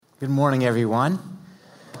Good morning, everyone.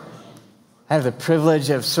 I have the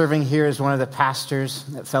privilege of serving here as one of the pastors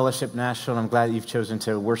at Fellowship Nashville, and I'm glad that you've chosen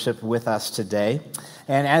to worship with us today.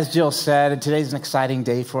 And as Jill said, today's an exciting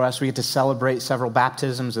day for us. We get to celebrate several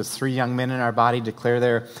baptisms as 3 young men in our body declare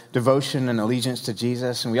their devotion and allegiance to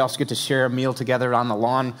Jesus. And we also get to share a meal together on the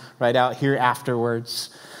lawn right out here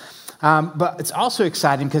afterwards. But it's also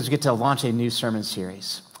exciting because we get to launch a new sermon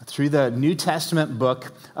series through the New Testament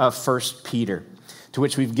book of 1 Peter, to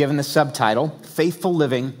which we've given the subtitle, Faithful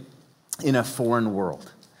Living in a Foreign World.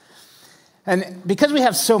 And because we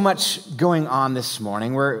have so much going on this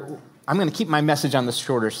morning, I'm going to keep my message on the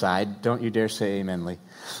shorter side. Don't you dare say amen, Lee.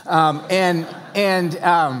 We're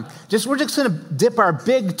just going to dip our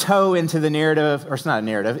big toe into the narrative, or it's not a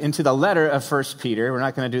narrative, into the letter of 1 Peter. We're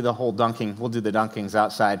not going to do the whole dunking. We'll do the dunkings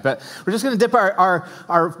outside. But we're just going to dip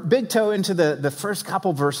our big toe into the first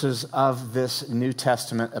couple verses of this New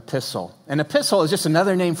Testament epistle. An epistle is just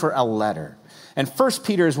another name for a letter. And 1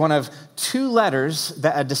 Peter is one of 2 letters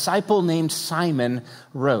that a disciple named Simon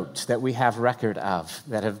wrote that we have record of,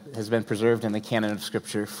 that has been preserved in the canon of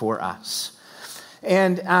Scripture for us.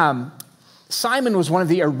 And Simon was one of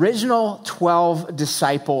the original 12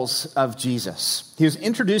 disciples of Jesus. He was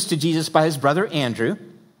introduced to Jesus by his brother Andrew,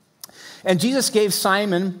 and Jesus gave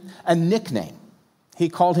Simon a nickname. He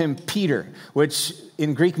called him Peter, which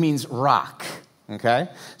in Greek means rock. Okay?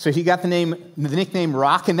 So he got the nickname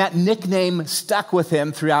Rock, and that nickname stuck with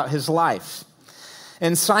him throughout his life.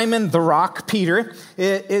 And Simon the Rock, Peter,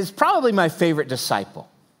 is probably my favorite disciple.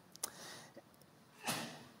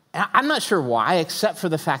 I'm not sure why, except for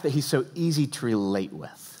the fact that he's so easy to relate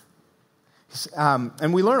with.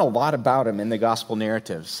 And we learn a lot about him in the gospel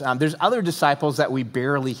narratives. There's other disciples that we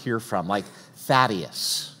barely hear from, like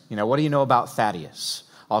Thaddeus. What do you know about Thaddeus?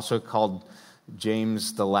 Also called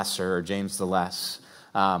James the Lesser or James the Less.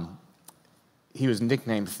 He was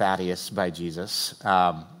nicknamed Thaddeus by Jesus,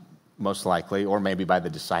 most likely, or maybe by the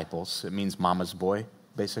disciples. It means mama's boy,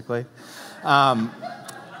 basically.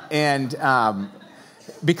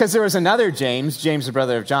 Because there was another James the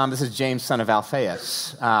brother of John. This is James, son of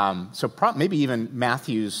Alphaeus. Maybe even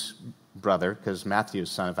Matthew's brother, because Matthew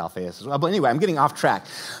is son of Alphaeus as well. But anyway, I'm getting off track.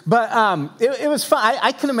 But it was fun.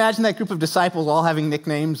 I can imagine that group of disciples all having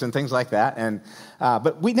nicknames and things like that.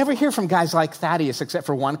 But we never hear from guys like Thaddeus except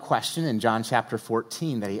for one question in John chapter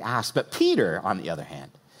 14 that he asked. But Peter, on the other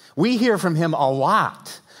hand, we hear from him a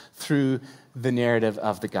lot through the narrative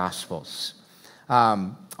of the Gospels.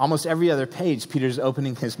 Almost every other page, Peter's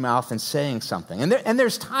opening his mouth and saying something. And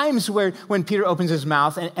there's times when Peter opens his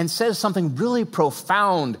mouth and says something really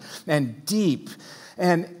profound and deep.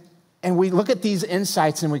 And we look at these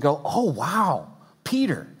insights and we go, oh, wow,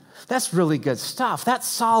 Peter, that's really good stuff. That's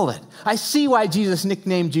solid. I see why Jesus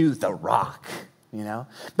nicknamed you the Rock,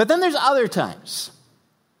 But then there's other times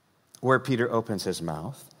where Peter opens his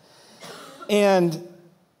mouth and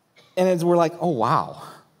we're like, oh, wow.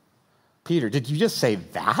 Peter, did you just say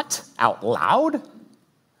that out loud?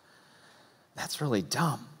 That's really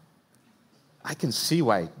dumb. I can see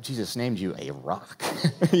why Jesus named you a rock,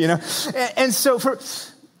 And so,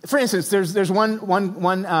 for instance, there's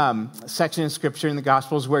one section in Scripture in the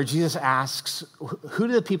Gospels where Jesus asks, "Who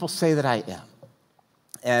do the people say that I am?"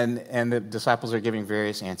 And the disciples are giving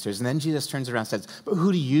various answers. And then Jesus turns around and says, "But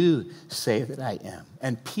who do you say that I am?"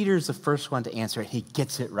 And Peter's the first one to answer it. He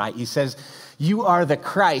gets it right. He says, "You are the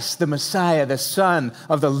Christ, the Messiah, the Son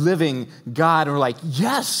of the living God." And we're like,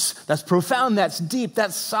 yes, that's profound, that's deep,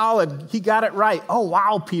 that's solid. He got it right. Oh,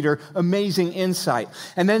 wow, Peter, amazing insight.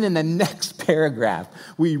 And then in the next paragraph,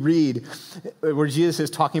 we read where Jesus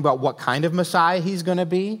is talking about what kind of Messiah he's going to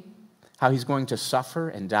be, how he's going to suffer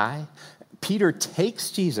and die. Peter takes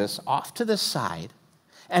Jesus off to the side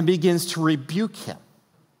and begins to rebuke him.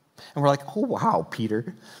 And we're like, oh, wow,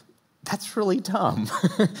 Peter, that's really dumb.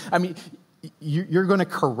 I mean, you're going to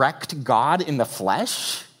correct God in the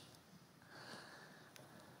flesh?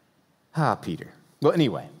 Peter. Well,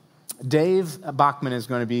 anyway, Dave Bachman is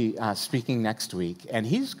going to be speaking next week, and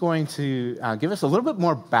he's going to give us a little bit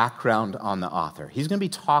more background on the author. He's going to be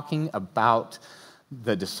talking about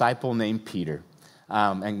the disciple named Peter.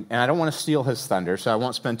 And I don't want to steal his thunder, so I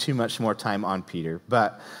won't spend too much more time on Peter.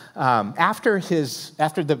 But after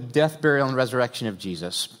the death, burial, and resurrection of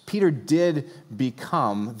Jesus, Peter did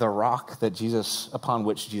become the rock upon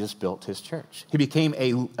which Jesus built his church. He became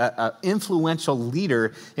a influential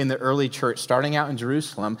leader in the early church, starting out in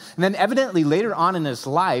Jerusalem. And then evidently later on in his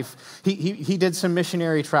life, he did some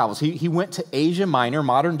missionary travels. He went to Asia Minor,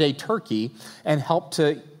 modern-day Turkey, and helped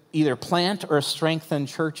to either plant or strengthen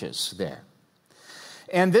churches there.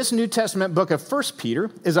 And this New Testament book of 1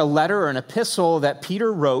 Peter is a letter or an epistle that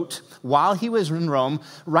Peter wrote while he was in Rome,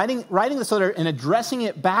 writing this letter and addressing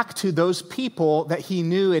it back to those people that he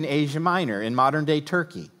knew in Asia Minor, in modern-day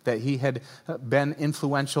Turkey, that he had been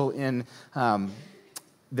influential in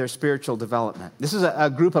their spiritual development. This is a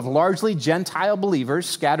group of largely Gentile believers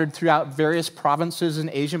scattered throughout various provinces in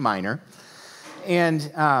Asia Minor.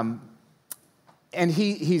 And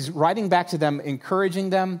he's writing back to them, encouraging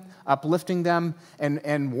them, uplifting them,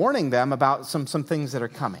 and warning them about some things that are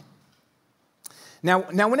coming. Now,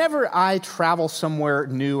 whenever I travel somewhere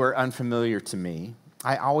new or unfamiliar to me,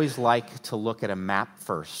 I always like to look at a map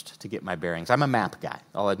first to get my bearings. I'm a map guy,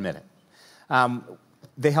 I'll admit it.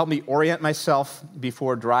 They help me orient myself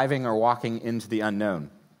before driving or walking into the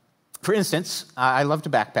unknown. For instance, I love to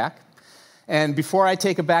backpack. And before I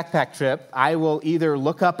take a backpack trip, I will either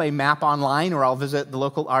look up a map online or I'll visit the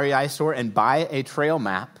local REI store and buy a trail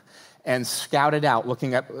map and scout it out,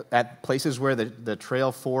 looking at places where the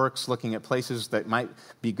trail forks, looking at places that might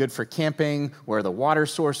be good for camping, where the water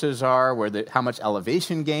sources are, how much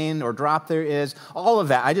elevation gain or drop there is, all of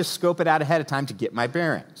that. I just scope it out ahead of time to get my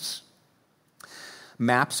bearings.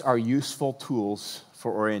 Maps are useful tools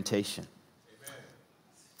for orientation. Amen.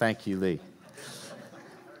 Thank you, Lee.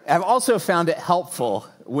 I've also found it helpful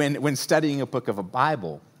when studying a book of a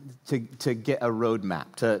Bible to get a road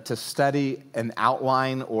map, to study an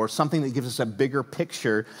outline or something that gives us a bigger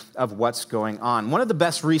picture of what's going on. One of the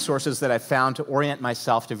best resources that I've found to orient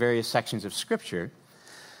myself to various sections of Scripture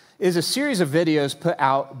is a series of videos put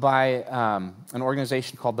out by an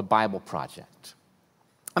organization called the Bible Project.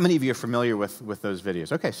 How many of you are familiar with those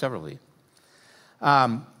videos? Okay, several of you.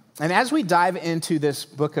 And as we dive into this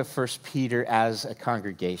book of 1 Peter as a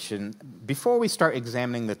congregation, before we start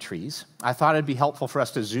examining the trees, I thought it'd be helpful for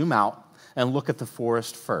us to zoom out and look at the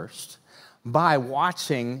forest first by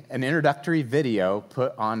watching an introductory video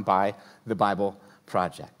put on by the Bible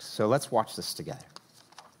Project. So let's watch this together.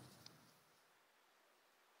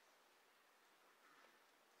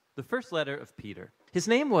 The first letter of Peter. His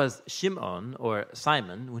name was Shimon, or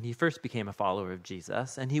Simon, when he first became a follower of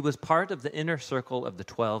Jesus, and he was part of the inner circle of the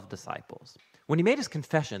 12 disciples. When he made his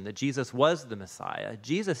confession that Jesus was the Messiah,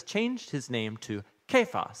 Jesus changed his name to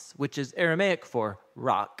Kephas, which is Aramaic for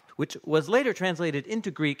rock, which was later translated into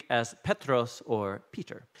Greek as Petros or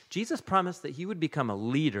Peter. Jesus promised that he would become a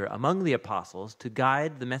leader among the apostles to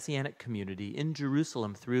guide the Messianic community in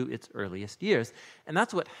Jerusalem through its earliest years, and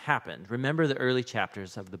that's what happened. Remember the early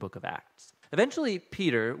chapters of the book of Acts. Eventually,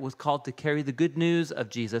 Peter was called to carry the good news of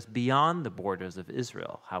Jesus beyond the borders of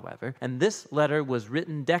Israel, however, and this letter was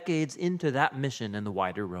written decades into that mission in the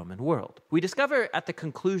wider Roman world. We discover at the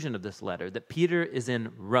conclusion of this letter that Peter is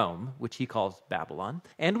in Rome, which he calls Babylon,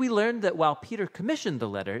 and we learned that while Peter commissioned the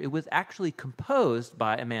letter, it was actually composed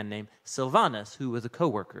by a man named Silvanus, who was a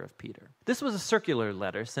co-worker of Peter. This was a circular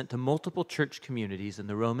letter sent to multiple church communities in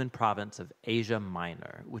the Roman province of Asia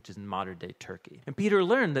Minor, which is in modern-day Turkey. And Peter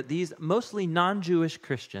learned that these mostly non-Jewish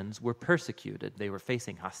Christians were persecuted. They were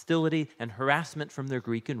facing hostility and harassment from their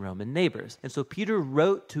Greek and Roman neighbors. And so Peter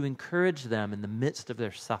wrote to encourage them in the midst of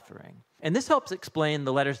their suffering. And this helps explain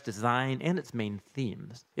the letter's design and its main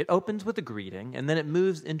themes. It opens with a greeting, and then it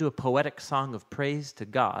moves into a poetic song of praise to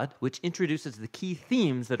God, which introduces the key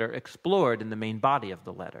themes that are explored in the main body of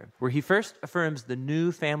the letter, where he first affirms the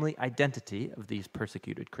new family identity of these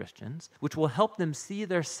persecuted Christians, which will help them see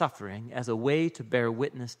their suffering as a way to bear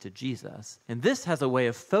witness to Jesus. And this has a way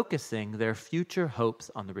of focusing their future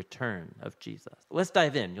hopes on the return of Jesus. Let's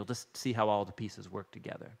dive in. You'll just see how all the pieces work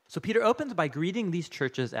together. So Peter opens by greeting these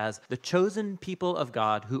churches as the chosen people of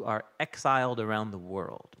God who are exiled around the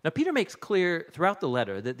world. Now, Peter makes clear throughout the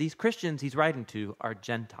letter that these Christians he's writing to are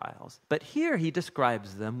Gentiles. But here he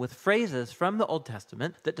describes them with phrases from the Old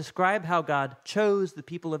Testament that describe how God chose the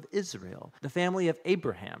people of Israel, the family of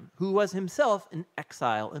Abraham, who was himself an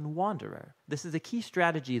exile and wanderer. This is a key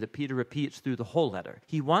strategy that Peter repeats through the whole letter.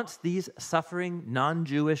 He wants these suffering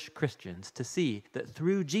non-Jewish Christians to see that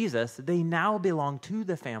through Jesus, they now belong to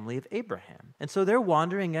the family of Abraham. And so they're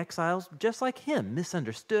wandering exiles just like him,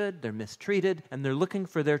 misunderstood, they're mistreated, and they're looking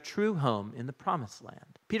for their true home in the promised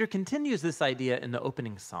land. Peter continues this idea in the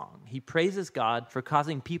opening song. He praises God for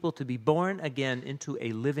causing people to be born again into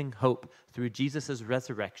a living hope through Jesus'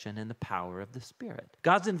 resurrection and the power of the Spirit.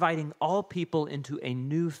 God's inviting all people into a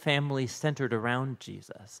new family centered around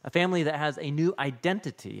Jesus, a family that has a new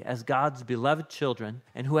identity as God's beloved children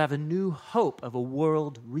and who have a new hope of a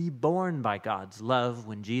world reborn by God's love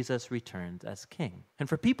when Jesus returns as King. And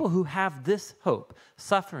for people who have this hope,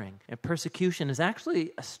 suffering and persecution is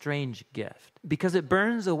actually a strange gift because it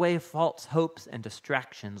burns burns away false hopes and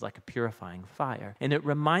distractions like a purifying fire, and it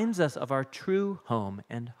reminds us of our true home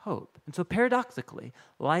and hope. And so paradoxically,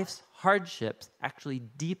 life's hardships actually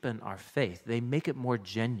deepen our faith. They make it more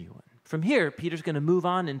genuine. From here, Peter's going to move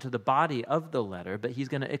on into the body of the letter, but he's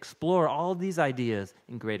going to explore all these ideas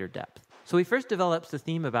in greater depth. So he first develops the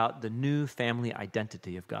theme about the new family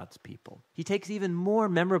identity of God's people. He takes even more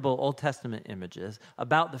memorable Old Testament images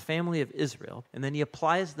about the family of Israel, and then he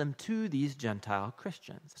applies them to these Gentile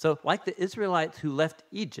Christians. So like the Israelites who left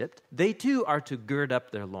Egypt, they too are to gird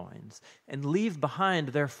up their loins and leave behind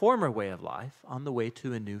their former way of life on the way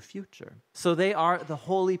to a new future. So they are the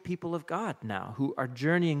holy people of God now who are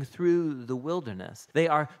journeying through the wilderness. They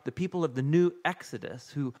are the people of the new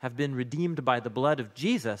Exodus who have been redeemed by the blood of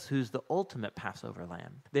Jesus, who's the ultimate Passover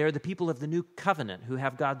lamb. They are the people of the new covenant who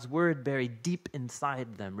have God's word buried deep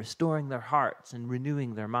inside them, restoring their hearts and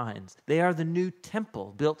renewing their minds. They are the new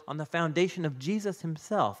temple built on the foundation of Jesus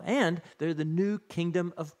himself, and they're the new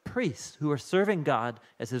kingdom of priests who are serving God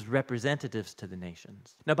as his representatives to the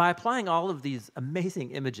nations. Now, by applying all of these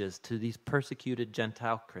amazing images to these persecuted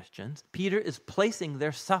Gentile Christians, Peter is placing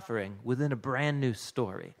their suffering within a brand new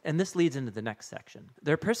story. And this leads into the next section.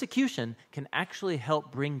 Their persecution can actually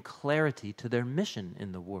help bring clarity to their mission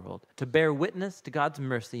in the world, to bear witness to God's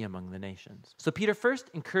mercy among the nations. So Peter first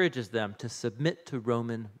encourages them to submit to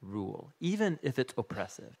Roman rule, even if it's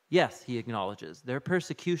oppressive. Yes, he acknowledges their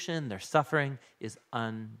persecution, their suffering is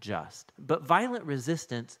unjust. But violent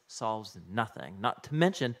resistance solves nothing, not to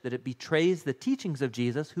mention that it betrays the teachings of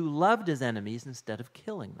Jesus, who loved his enemies instead of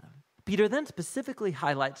killing them. Peter then specifically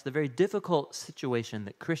highlights the very difficult situation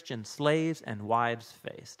that Christian slaves and wives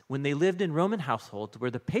faced when they lived in Roman households where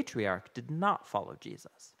the patriarch did not follow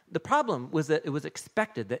Jesus. The problem was that it was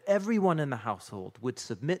expected that everyone in the household would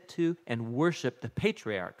submit to and worship the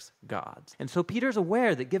patriarch's gods. And so Peter's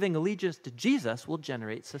aware that giving allegiance to Jesus will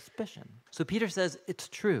generate suspicion. So Peter says it's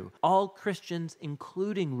true. All Christians,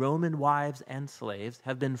 including Roman wives and slaves,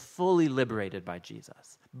 have been fully liberated by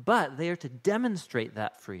Jesus. But they are to demonstrate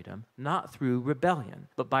that freedom not through rebellion,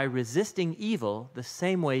 but by resisting evil the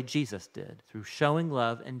same way Jesus did, through showing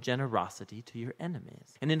love and generosity to your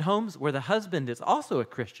enemies. And in homes where the husband is also a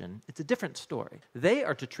Christian, it's a different story. They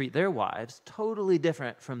are to treat their wives totally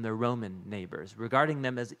different from their Roman neighbors, regarding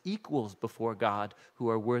them as equals before God who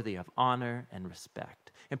are worthy of honor and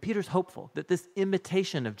respect. And Peter's hopeful that this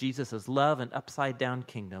imitation of Jesus' love and upside-down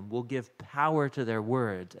kingdom will give power to their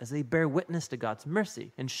words as they bear witness to God's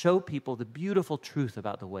mercy and show people the beautiful truth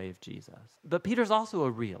about the way of Jesus. But Peter's also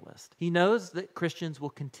a realist. He knows that Christians will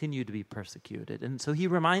continue to be persecuted, and so he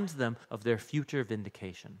reminds them of their future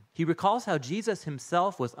vindication. He recalls how Jesus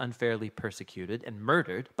himself was unfairly persecuted and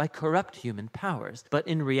murdered by corrupt human powers, but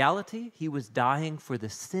in reality, he was dying for the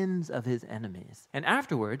sins of his enemies. And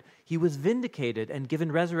afterward, he was vindicated and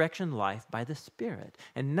given resurrection life by the Spirit.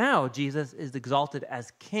 And now Jesus is exalted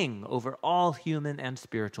as king over all human and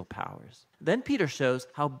spiritual powers. Then Peter shows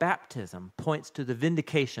how baptism points to the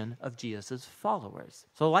vindication of Jesus' followers.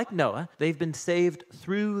 So like Noah, they've been saved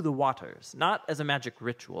through the waters, not as a magic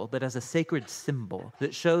ritual, but as a sacred symbol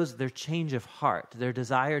that shows their change of heart, their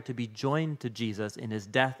desire to be joined to Jesus in his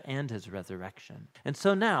death and his resurrection. And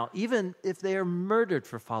so now, even if they are murdered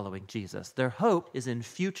for following Jesus, their hope is in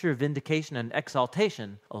future vindication and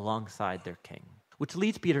exaltation alongside their king. Which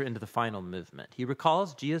leads Peter into the final movement. He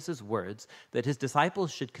recalls Jesus' words that his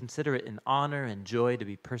disciples should consider it an honor and joy to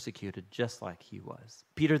be persecuted just like he was.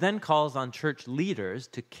 Peter then calls on church leaders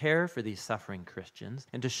to care for these suffering Christians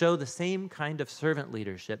and to show the same kind of servant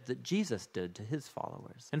leadership that Jesus did to his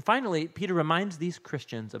followers. And finally, Peter reminds these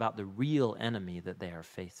Christians about the real enemy that they are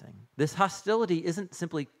facing. This hostility isn't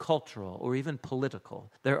simply cultural or even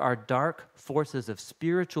political. There are dark forces of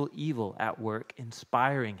spiritual evil at work,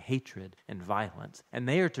 inspiring hatred and violence. And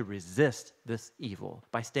they are to resist this evil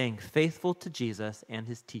by staying faithful to Jesus and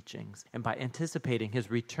his teachings and by anticipating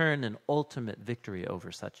his return and ultimate victory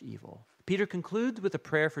over such evil. Peter concludes with a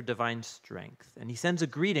prayer for divine strength, and he sends a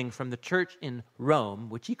greeting from the church in Rome,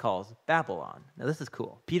 which he calls Babylon. Now, this is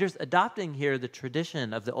cool. Peter's adopting here the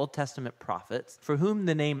tradition of the Old Testament prophets, for whom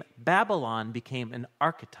the name Babylon became an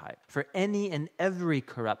archetype for any and every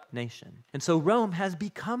corrupt nation. And so Rome has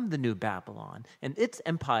become the new Babylon, and its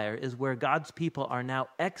empire is where God's people are now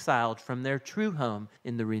exiled from their true home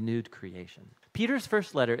in the renewed creation. Peter's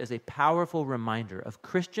first letter is a powerful reminder of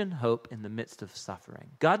Christian hope in the midst of suffering.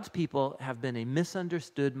 God's people have been a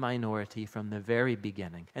misunderstood minority from the very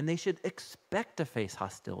beginning, and they should expect to face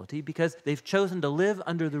hostility because they've chosen to live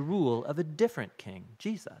under the rule of a different king,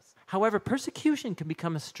 Jesus. However, persecution can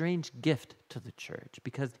become a strange gift to the church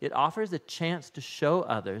because it offers a chance to show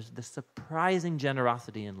others the surprising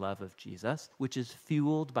generosity and love of Jesus, which is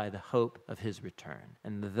fueled by the hope of his return.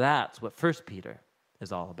 And that's what 1 Peter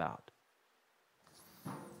is all about.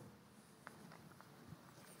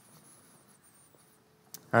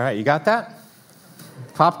 All right, you got that?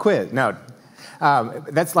 Pop quiz. No,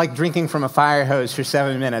 that's like drinking from a fire hose for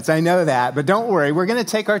 7 minutes. I know that, but don't worry. We're going to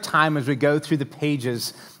take our time as we go through the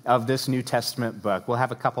pages of this New Testament book. We'll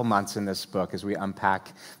have a couple months in this book as we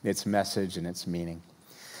unpack its message and its meaning.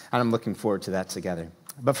 And I'm looking forward to that together.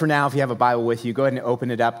 But for now, if you have a Bible with you, go ahead and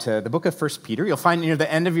open it up to the book of 1 Peter. You'll find it near the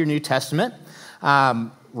end of your New Testament,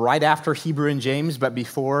 right after Hebrew and James, but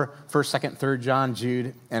before 1st, 2nd, 3rd John,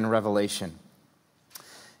 Jude, and Revelation.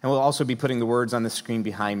 And we'll also be putting the words on the screen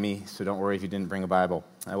behind me, so don't worry if you didn't bring a Bible.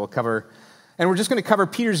 We're just going to cover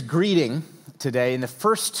Peter's greeting today in the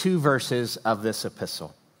first 2 verses of this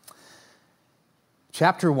epistle.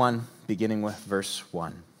 Chapter 1, beginning with verse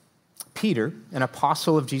 1. Peter, an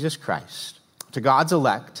apostle of Jesus Christ, to God's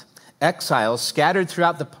elect, exiles scattered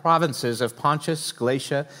throughout the provinces of Pontus,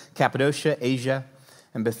 Galatia, Cappadocia, Asia,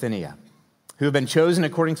 and Bithynia, who have been chosen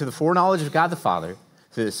according to the foreknowledge of God the Father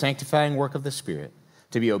through the sanctifying work of the Spirit,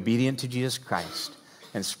 to be obedient to Jesus Christ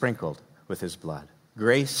and sprinkled with his blood.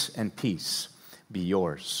 Grace and peace be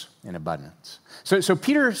yours in abundance. So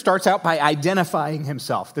Peter starts out by identifying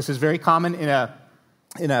himself. This is very common in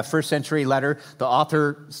a first century letter. The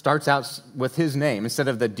author starts out with his name. Instead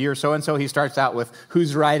of the dear so-and-so, he starts out with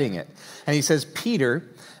who's writing it. And he says, Peter,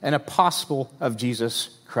 an apostle of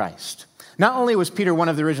Jesus Christ. Not only was Peter one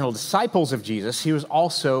of the original disciples of Jesus, he was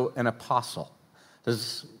also an apostle.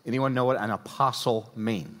 Does anyone know what an apostle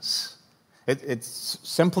means? It's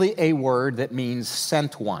simply a word that means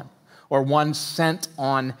sent one, or one sent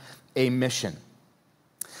on a mission.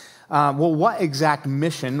 Well, what exact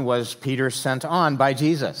mission was Peter sent on by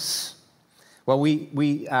Jesus? Well,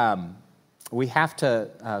 we have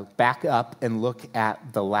to back up and look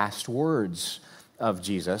at the last words of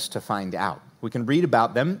Jesus to find out. We can read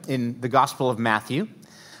about them in the Gospel of Matthew.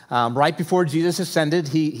 Right before Jesus ascended,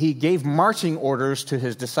 he gave marching orders to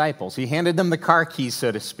his disciples. He handed them the car keys,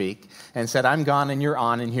 so to speak, and said, I'm gone and you're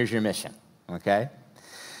on, and here's your mission, okay?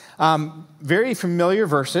 Very familiar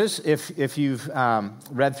verses, if you've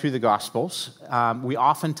read through the Gospels. We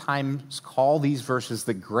oftentimes call these verses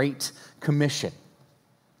the Great Commission,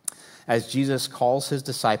 as Jesus calls his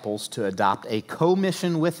disciples to adopt a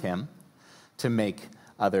co-mission with him to make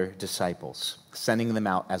other disciples, sending them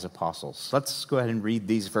out as apostles. Let's go ahead and read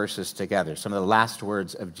these verses together, some of the last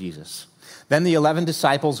words of Jesus. Then the 11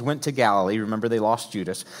 disciples went to Galilee. Remember, they lost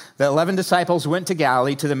Judas. The 11 disciples went to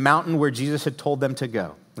Galilee, to the mountain where Jesus had told them to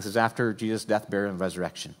go. This is after Jesus' death, burial, and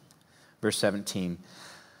resurrection. Verse 17.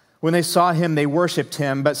 When they saw him, they worshiped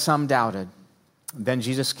him, but some doubted. Then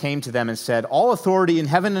Jesus came to them and said, all authority in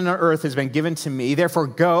heaven and on earth has been given to me. Therefore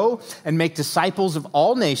go and make disciples of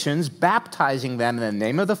all nations, baptizing them in the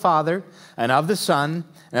name of the Father and of the Son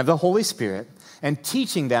and of the Holy Spirit, and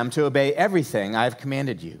teaching them to obey everything I have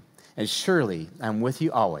commanded you. And surely I'm with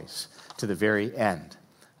you always to the very end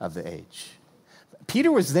of the age.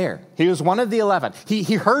 Peter was there. He was one of the 11.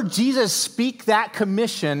 He heard Jesus speak that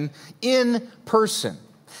commission in person.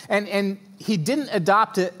 And he didn't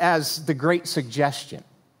adopt it as the great suggestion.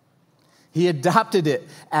 He adopted it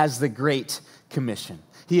as the Great Commission.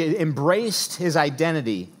 He embraced his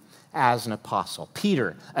identity as an apostle.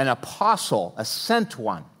 Peter, an apostle, a sent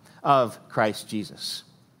one of Christ Jesus.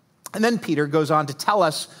 And then Peter goes on to tell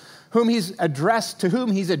us to whom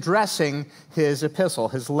he's addressing his epistle,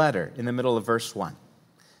 his letter, in the middle of verse 1.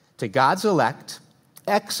 To God's elect,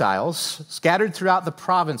 exiles scattered throughout the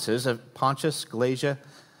provinces of Pontus, Galatia,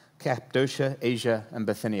 Cappadocia, Asia, and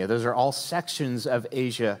Bithynia. Those are all sections of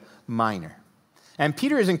Asia Minor. And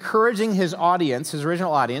Peter is encouraging his audience, his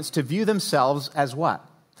original audience, to view themselves as what?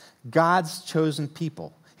 God's chosen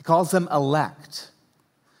people. He calls them elect.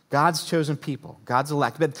 God's chosen people, God's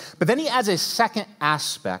elect. But then he adds a second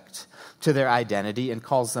aspect to their identity and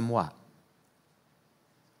calls them what?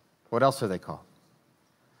 What else are they called?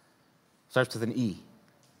 Starts with an E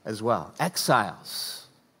as well. Exiles.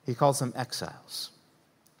 He calls them exiles.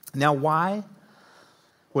 Now, why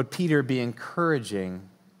would Peter be encouraging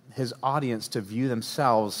his audience to view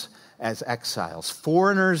themselves as exiles,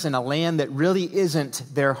 foreigners in a land that really isn't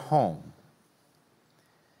their home?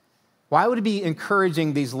 Why would he be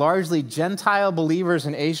encouraging these largely Gentile believers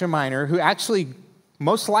in Asia Minor who actually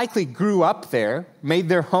most likely grew up there, made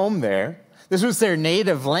their home there? This was their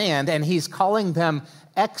native land, and he's calling them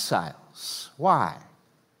exiles. Why?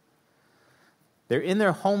 They're in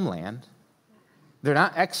their homeland. They're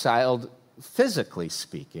not exiled physically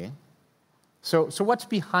speaking. So what's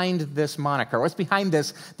behind this moniker? What's behind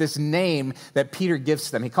this name that Peter gives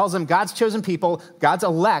to them? He calls them God's chosen people, God's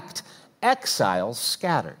elect, exiles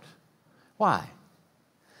scattered. Why?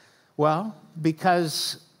 Well,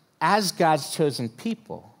 because as God's chosen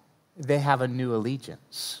people, they have a new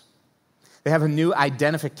allegiance. They have a new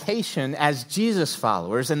identification as Jesus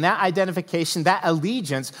followers, and that identification, that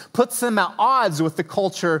allegiance, puts them at odds with the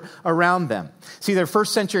culture around them. See, their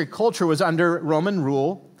first century culture was under Roman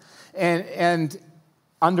rule, and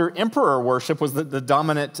under emperor worship was the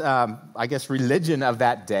dominant, religion of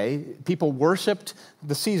that day. People worshipped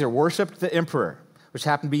the Caesar, worshipped the emperor, which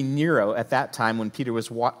happened to be Nero at that time when Peter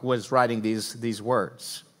was writing these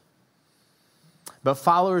words. But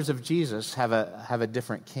followers of Jesus have a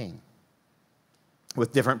different king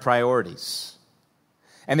with different priorities.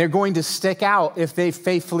 And they're going to stick out if they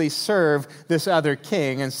faithfully serve this other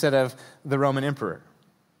king instead of the Roman emperor.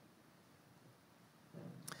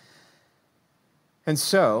 And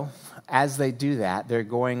so, as they do that, they're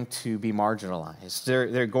going to be marginalized.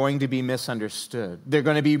 They're going to be misunderstood. They're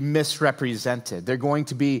going to be misrepresented. They're going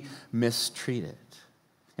to be mistreated.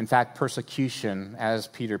 In fact, persecution, as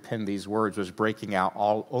Peter penned these words, was breaking out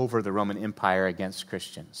all over the Roman Empire against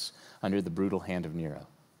Christians under the brutal hand of Nero.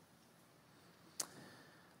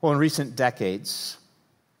 Well, in recent decades,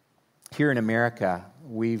 here in America,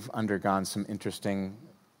 we've undergone some interesting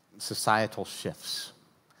societal shifts.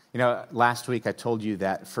 You know, last week I told you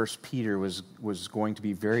that 1 Peter was going to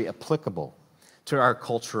be very applicable to our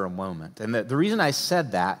cultural moment. And the reason I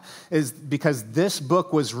said that is because this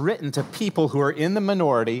book was written to people who are in the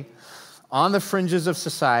minority, on the fringes of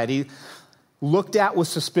society, looked at with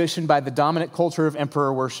suspicion by the dominant culture of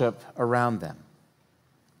emperor worship around them.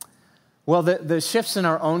 Well, the shifts in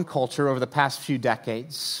our own culture over the past few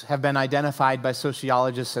decades have been identified by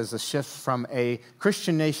sociologists as a shift from a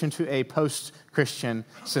Christian nation to a post-Christian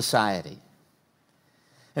society.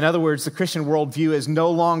 In other words, the Christian worldview is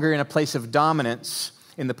no longer in a place of dominance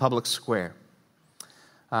in the public square.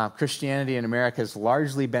 Christianity in America has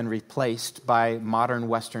largely been replaced by modern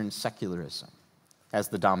Western secularism as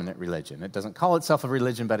the dominant religion. It doesn't call itself a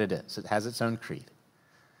religion, but it is. It has its own creed.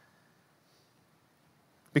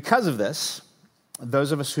 Because of this,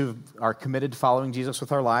 those of us who are committed to following Jesus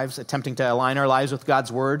with our lives, attempting to align our lives with God's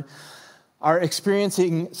word, are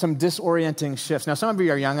experiencing some disorienting shifts. Now, some of you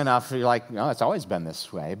are young enough, you're like, no, it's always been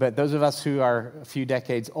this way. But those of us who are a few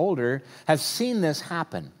decades older have seen this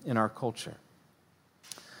happen in our culture.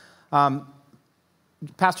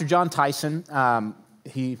 Pastor John Tyson,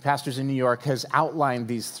 he pastors in New York, has outlined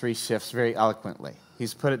these three shifts very eloquently.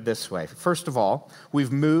 He's put it this way. First of all,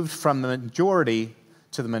 we've moved from the majority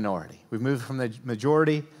to the minority. We've moved from the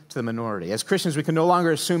majority to the minority. As Christians, we can no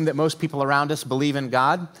longer assume that most people around us believe in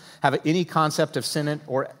God, have any concept of sin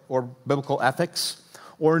or biblical ethics,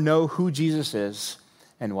 or know who Jesus is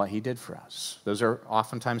and what he did for us. Those are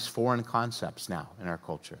oftentimes foreign concepts now in our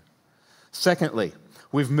culture. Secondly,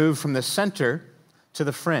 we've moved from the center to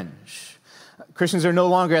the fringe. Christians are no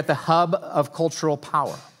longer at the hub of cultural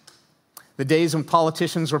power. The days when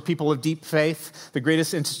politicians were people of deep faith, the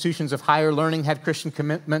greatest institutions of higher learning had Christian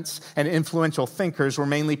commitments, and influential thinkers were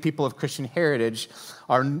mainly people of Christian heritage,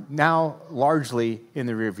 are now largely in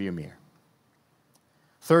the rearview mirror.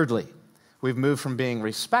 Thirdly, we've moved from being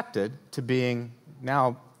respected to being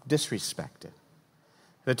now disrespected.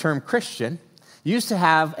 The term Christian used to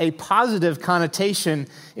have a positive connotation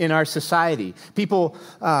in our society. People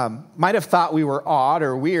might have thought we were odd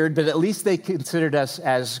or weird, but at least they considered us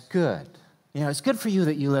as good. You know, it's good for you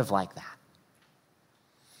that you live like that.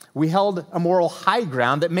 We held a moral high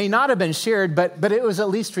ground that may not have been shared, but it was at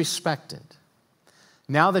least respected.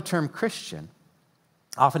 Now the term Christian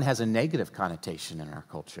often has a negative connotation in our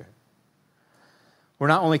culture. We're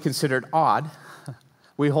not only considered odd,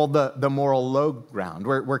 we hold the moral low ground.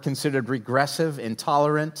 We're considered regressive,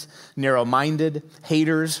 intolerant, narrow-minded,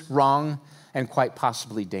 haters, wrong, and quite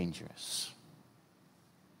possibly dangerous.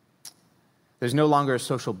 There's no longer a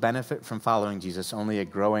social benefit from following Jesus, only a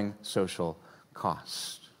growing social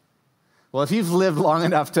cost. Well, if you've lived long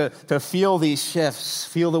enough to feel these shifts,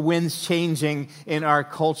 feel the winds changing in our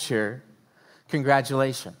culture,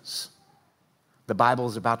 congratulations. The Bible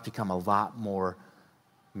is about to become a lot more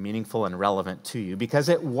meaningful and relevant to you because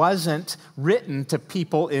it wasn't written to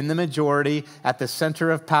people in the majority at the center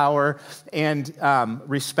of power and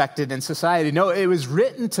respected in society. No, it was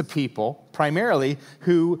written to people primarily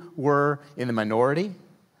who were in the minority,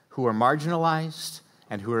 who were marginalized,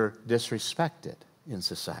 and who were disrespected in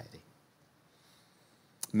society.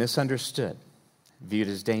 Misunderstood, viewed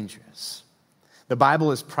as dangerous. The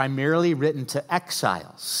Bible is primarily written to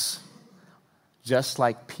exiles, just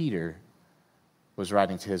like Peter was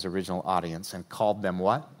writing to his original audience and called them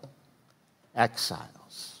what?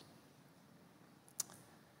 Exiles.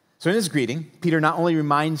 So in his greeting, Peter not only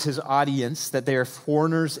reminds his audience that they are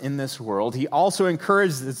foreigners in this world, he also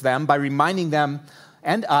encourages them by reminding them,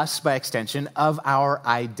 and us by extension, of our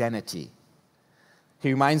identity. He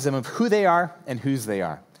reminds them of who they are and whose they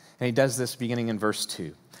are. And he does this beginning in verse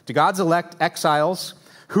 2. To God's elect exiles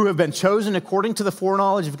who have been chosen according to the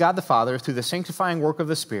foreknowledge of God the Father through the sanctifying work of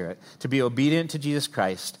the Spirit to be obedient to Jesus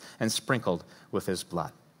Christ and sprinkled with his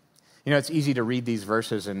blood. You know, it's easy to read these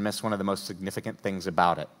verses and miss one of the most significant things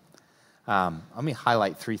about it. Let me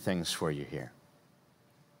highlight 3 things for you here.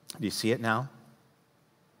 Do you see it now?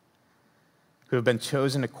 Who have been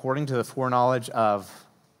chosen according to the foreknowledge of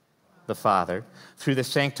the Father through the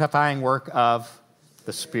sanctifying work of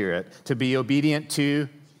the Spirit to be obedient to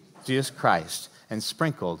Jesus Christ and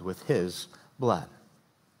sprinkled with his blood.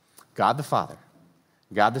 God the Father,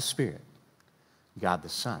 God the Spirit, God the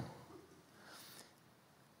Son.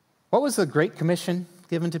 What was the Great Commission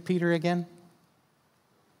given to Peter again?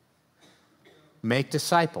 Make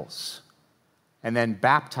disciples, and then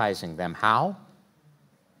baptizing them. How?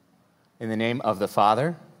 In the name of the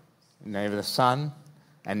Father, in the name of the Son,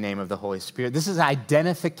 and name of the Holy Spirit. This is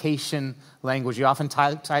identification language. You often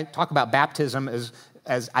talk about baptism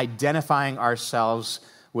as identifying ourselves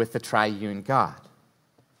with the triune God.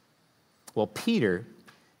 Well, Peter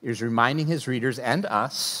is reminding his readers and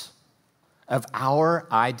us of our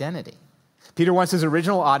identity. Peter wants his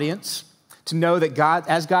original audience to know that God,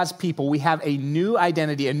 as God's people, we have a new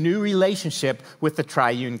identity, a new relationship with the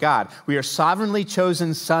triune God. We are sovereignly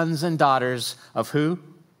chosen sons and daughters of who?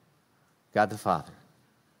 God the Father.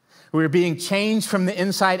 We are being changed from the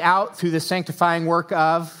inside out through the sanctifying work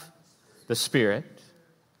of the Spirit,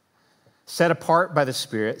 set apart by the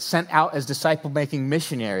Spirit, sent out as disciple-making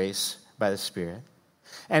missionaries by the Spirit.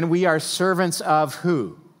 And we are servants of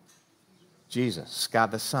who? Jesus,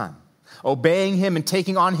 God the Son. Obeying him and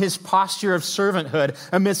taking on his posture of servanthood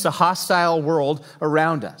amidst a hostile world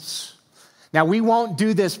around us. Now, we won't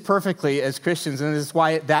do this perfectly as Christians, and this is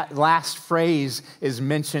why that last phrase is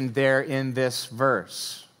mentioned there in this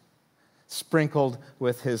verse. Sprinkled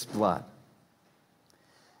with his blood.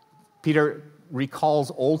 Peter recalls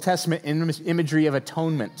Old Testament imagery of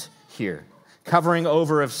atonement here, covering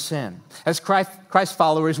over of sin. As Christ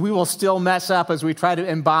followers, we will still mess up as we try to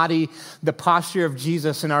embody the posture of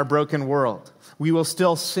Jesus in our broken world. We will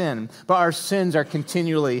still sin, but our sins are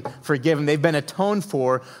continually forgiven. They've been atoned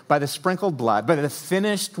for by the sprinkled blood, by the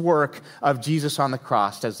finished work of Jesus on the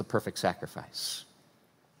cross as the perfect sacrifice.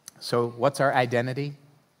 So what's our identity?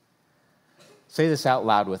 Say this out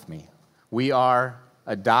loud with me. We are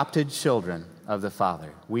adopted children of the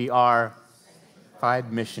Father. We are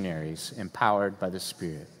sanctified missionaries empowered by the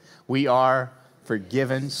Spirit. We are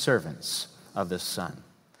forgiven servants of the Son.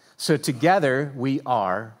 So together we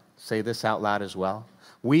are, say this out loud as well,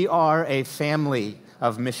 we are a family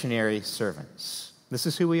of missionary servants. This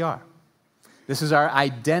is who we are. This is our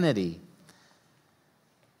identity.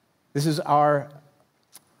 This is our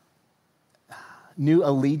new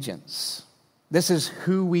allegiance. This is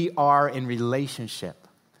who we are in relationship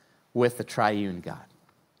with the triune God.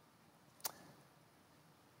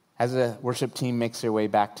 As the worship team makes their way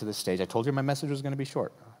back to the stage, I told you my message was going to be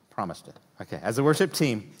short. I promised it. Okay, as the worship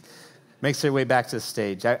team makes their way back to the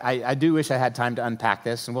stage, I do wish I had time to unpack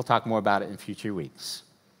this, and we'll talk more about it in future weeks.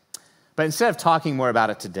 But instead of talking more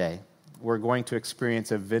about it today, we're going to experience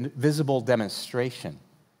a visible demonstration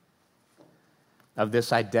of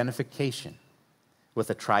this identification with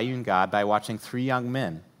a triune God by watching 3 young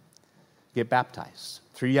men get baptized.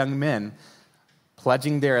 3 young men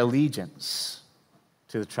pledging their allegiance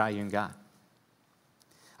to the triune God.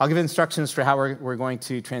 I'll give instructions for how we're going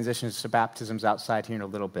to transition to baptisms outside here in a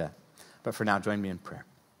little bit. But for now, join me in prayer.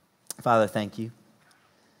 Father, thank you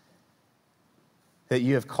that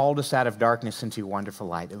you have called us out of darkness into wonderful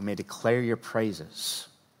light, that we may declare your praises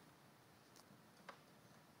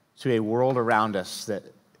to a world around us that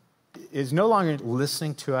is no longer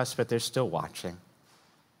listening to us, but they're still watching.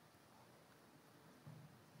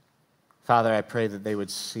 Father, I pray that they would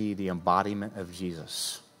see the embodiment of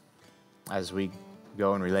Jesus as we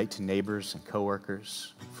go and relate to neighbors and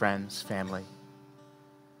coworkers, friends, family.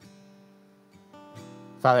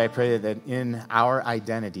 Father, I pray that in our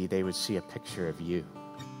identity, they would see a picture of you.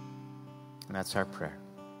 And that's our prayer.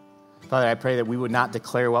 Father, I pray that we would not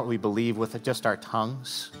declare what we believe with just our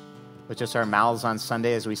tongues, with just our mouths on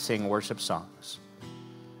Sunday as we sing worship songs,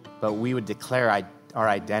 but we would declare our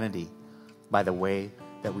identity by the way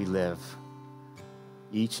that we live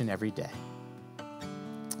each and every day.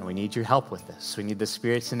 And we need your help with this. We need the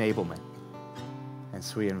Spirit's enablement. And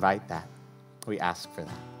so we invite that. We ask for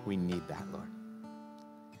that. We need that, Lord.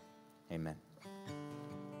 Amen.